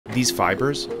These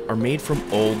fibers are made from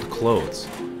old clothes.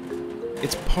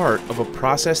 It's part of a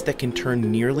process that can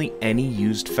turn nearly any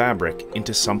used fabric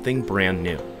into something brand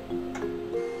new.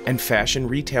 And fashion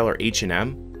retailer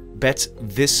H&M bets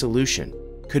this solution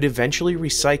could eventually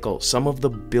recycle some of the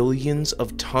billions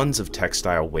of tons of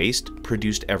textile waste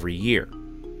produced every year.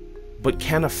 But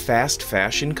can a fast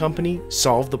fashion company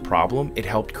solve the problem it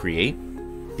helped create?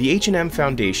 The H&M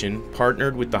Foundation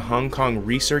partnered with the Hong Kong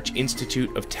Research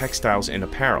Institute of Textiles and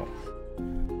Apparel.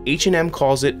 H&M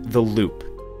calls it the Loop.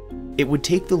 It would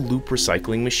take the Loop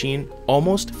recycling machine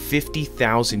almost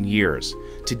 50,000 years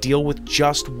to deal with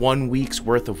just 1 week's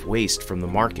worth of waste from the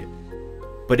market.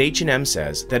 But H&M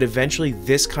says that eventually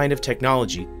this kind of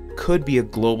technology could be a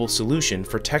global solution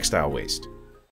for textile waste.